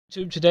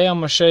Today I'm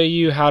going to show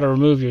you how to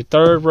remove your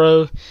third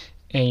row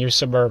in your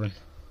Suburban.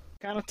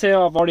 Kind of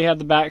tell I've already had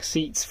the back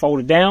seats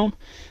folded down.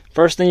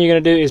 First thing you're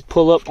going to do is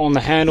pull up on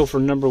the handle for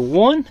number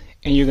 1,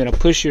 and you're going to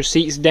push your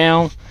seats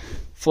down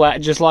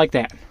flat just like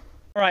that.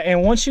 Alright,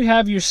 and once you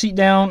have your seat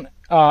down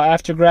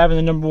after grabbing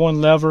the number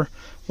 1 lever,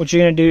 what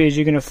you're going to do is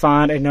you're going to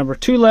find a number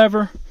 2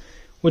 lever,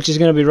 which is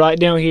going to be right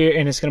down here,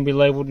 and it's going to be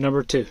labeled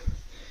number 2.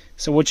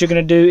 So what you're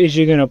going to do is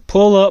you're going to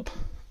pull up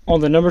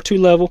on the number 2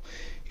 level.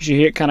 You should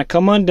hear it kind of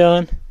come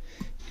undone,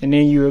 and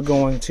then you are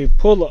going to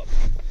pull up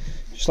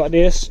just like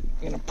this.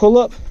 You're going to pull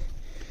up,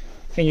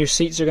 and your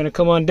seats are going to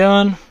come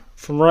undone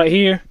from right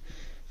here.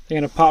 They're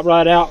going to pop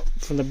right out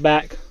from the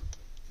back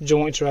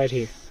joints right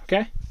here.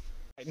 Okay,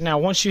 now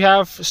once you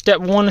have step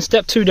 1 and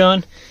step 2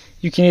 done,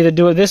 you can either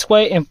do it this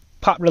way and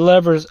pop the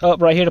levers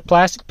up right here to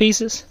plastic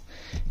pieces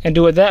and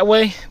do it that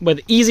way. But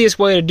the easiest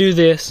way to do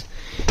this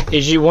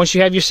is once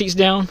you have your seats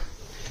down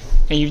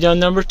and you've done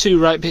number 2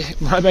 right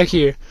back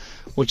here,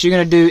 what you're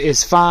going to do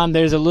is find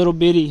there's a little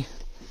bitty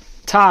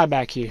tie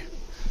back here.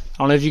 I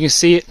don't know if you can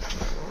see it,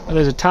 but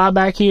there's a tie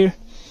back here.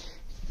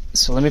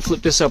 So let me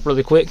flip this up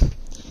really quick.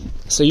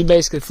 So you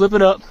basically flip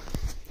it up,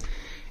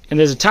 and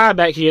there's a tie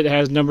back here that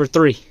has number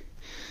 3.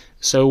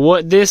 So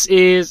what this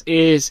is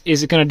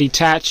it going to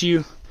detach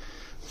you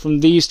from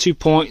these 2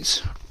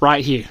 points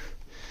right here.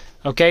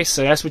 Okay,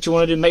 so that's what you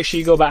want to do. Make sure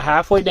you go about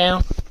halfway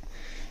down,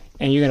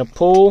 and you're going to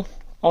pull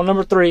on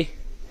number 3,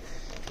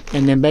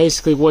 and then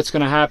basically what's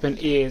going to happen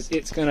is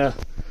it's going to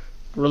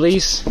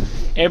release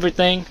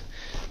everything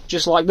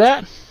just like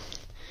that.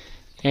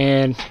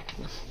 And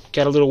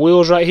got a little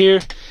wheels right here,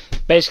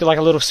 basically like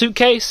a little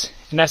suitcase,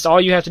 and that's all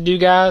you have to do,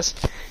 guys.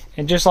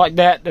 And just like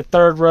that, the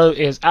third row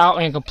is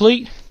out and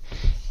complete.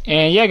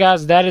 And yeah,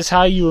 guys, that is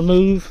how you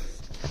remove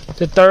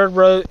the third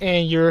row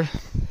in your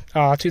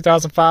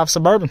 2005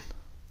 Suburban.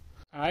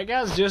 Alright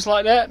guys, just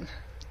like that,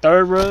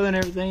 third row and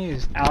everything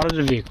is out of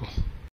the vehicle.